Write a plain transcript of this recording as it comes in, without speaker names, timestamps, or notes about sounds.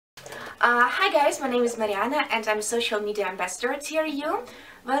Hi guys, my name is Marianna and I'm social media ambassador at TRU.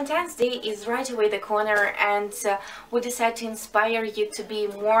 Valentine's Day is right away the corner and we decided to inspire you to be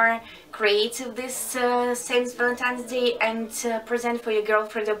more creative this since Valentine's Day and present for your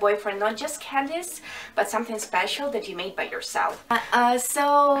girlfriend or boyfriend not just candies but something special that you made by yourself.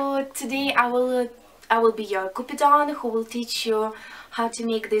 So today I will be your Cupidon who will teach you how to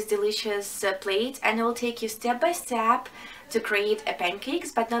make this delicious plate, and I will take you step by step to create a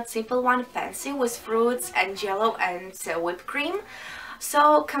pancakes, but not simple one, fancy with fruits and jello and whipped cream.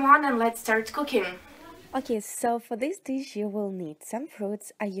 So come on and let's start cooking. Okay, so for this dish you will need some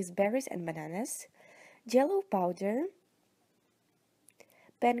fruits. I use berries and bananas, jello powder,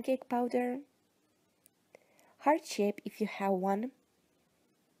 pancake powder, heart shape if you have one,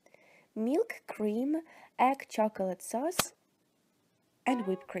 milk, cream, egg, chocolate sauce, and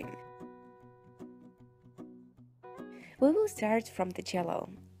whipped cream. We will start from the jello.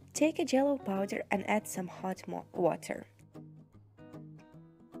 Take a jello powder and add some hot water.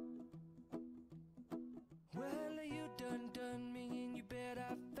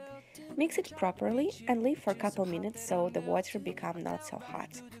 Mix it properly and leave for a couple minutes so the water becomes not so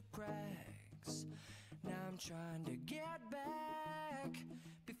hot.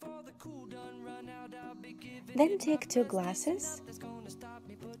 Then take 2 glasses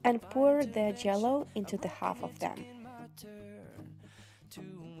and pour the jello into the half of them.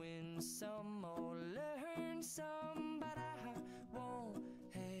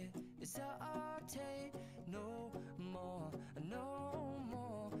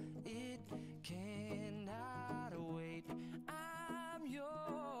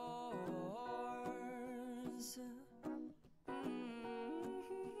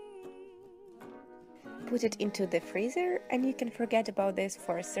 Put it into the freezer and you can forget about this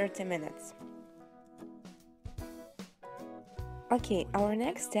for 30 minutes. Okay, our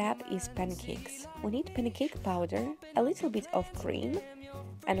next step is pancakes. We need pancake powder, a little bit of cream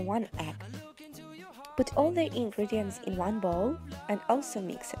and 1 egg. Put all the ingredients in one bowl and also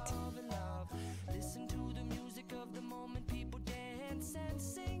mix it.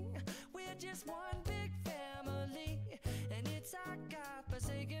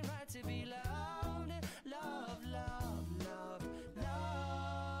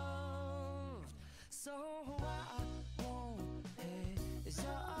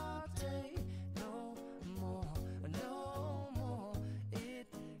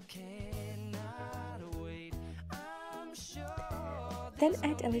 Then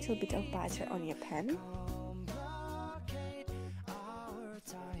add a little bit of butter on your pan,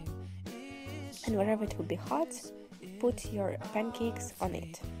 and wherever it will be hot, put your pancakes on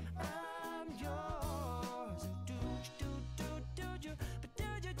it.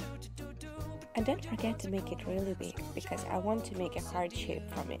 And don't forget to make it really big, because I want to make a heart shape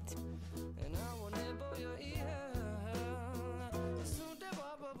from it.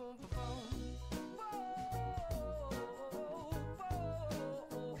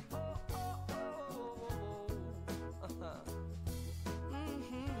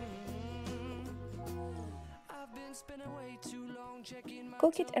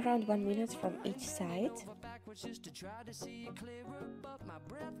 Cook it around 1 minute from each side.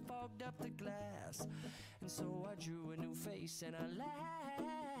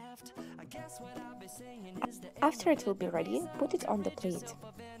 After it will be ready, put it on the plate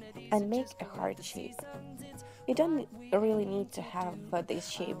and make a heart shape. You don't really need to have this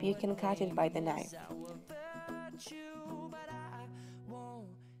shape, you can cut it by the knife.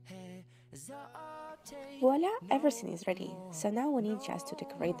 Voila, everything is ready, so now we need just to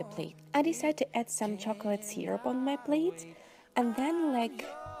decorate the plate. I decided to add some chocolate syrup on my plate, and then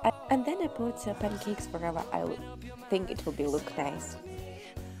I put pancakes wherever I think it will look nice.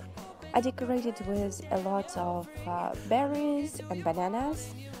 I decorated with a lot of berries and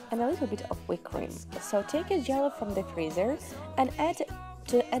bananas and a little bit of whipped cream. So take a jello from the freezer and add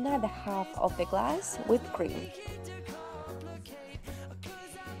to another half of the glass whipped cream.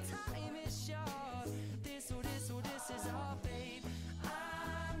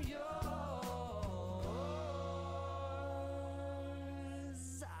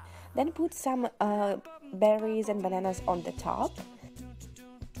 Then put some berries and bananas on the top.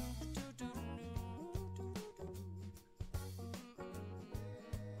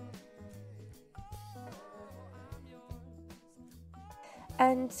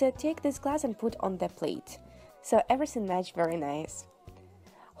 And take this glass and put on the plate. So everything matched very nice.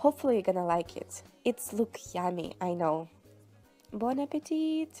 Hopefully you're gonna like it. It's look yummy, I know. Bon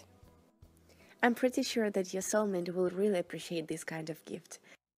appetit! I'm pretty sure that your soulmate will really appreciate this kind of gift.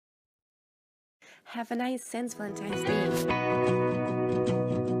 Have a nice Valentine's Day.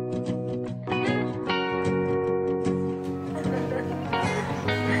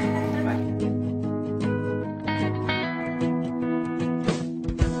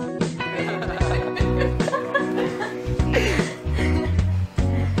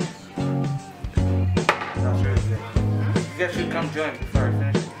 come join before I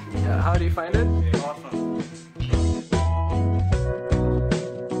finish. Yeah, how do you find it? Awesome.